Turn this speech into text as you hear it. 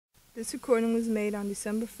This recording was made on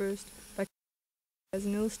December 1st by as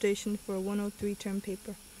an illustration for a 103 term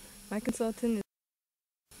paper. My consultant is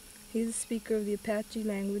he's a speaker of the Apache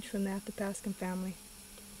language from the Eyak-Athabaskan family.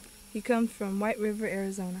 He comes from White River,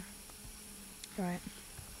 Arizona. Alright.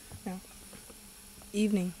 Now.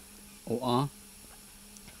 Evening.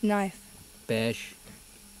 Knife. Bash.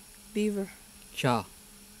 Beaver. Cha.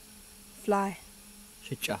 Fly.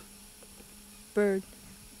 Shicha. Bird.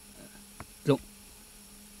 Look.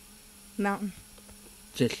 Mountain.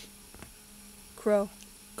 Zil. Crow.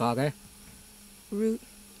 Gage. Root.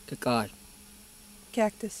 Kakar.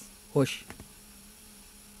 Cactus. Hush.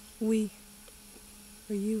 We.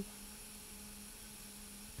 Or you.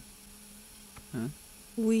 Huh?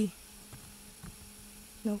 We.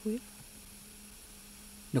 No we.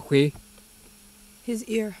 Nukwi. His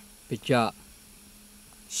ear. Bija.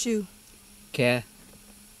 Shoe. Ke.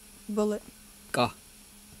 Bullet. Ka.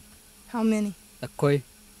 How many? Lakoi.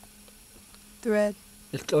 Thread.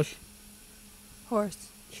 Iltosh. Horse.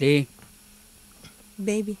 Li.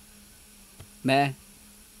 Baby. Me.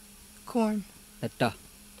 Corn. Nata.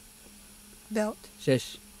 Belt.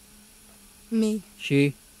 Sis. Me.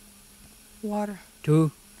 She. Water.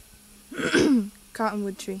 Tu.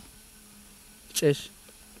 Cottonwood tree. Sis.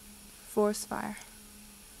 Forest fire.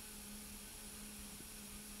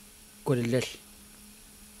 Gudilil.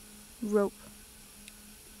 Rope.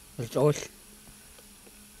 Iltosh.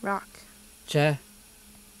 Rock. Che.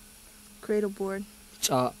 Cradle board.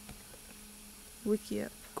 Cha. Wiki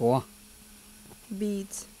up. Go.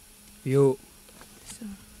 Beads. You.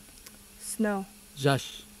 Snow.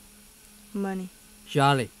 Zash. Money.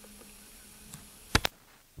 Jolly.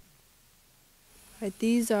 Right,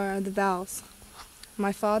 these are the vowels.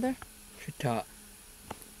 My father. Shita.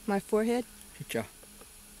 My forehead. Shicha.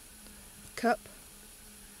 Cup.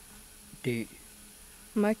 Di.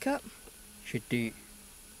 My cup. Shiti.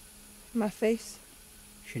 My face.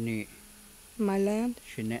 Shini. My land.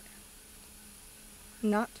 Shine.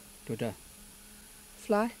 Knot. Duda.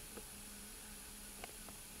 Fly.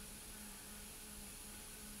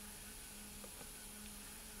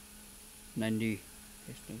 Nandi.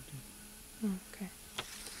 Okay.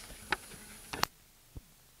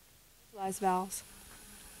 Lies vowels.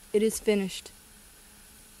 It is finished.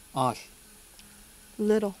 Ash.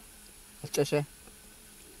 Little. What's that say?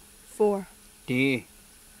 4. Di.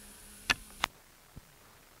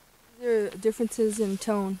 There are differences in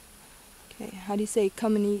tone. Okay, how do you say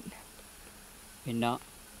come and eat? Inna.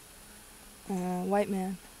 White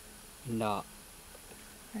man. Inna.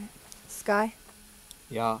 Right. Sky.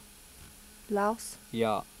 Ya. Louse.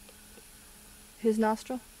 Ya. His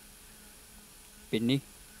nostril. Binni.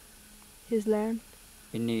 His land.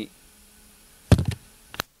 Binni.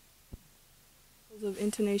 Of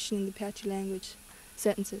intonation in the Apache language.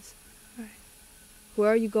 Sentences. All right. Where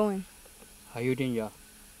are you going? Hayudin ya.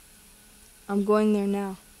 I'm going there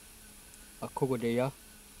now. Akugo de ya.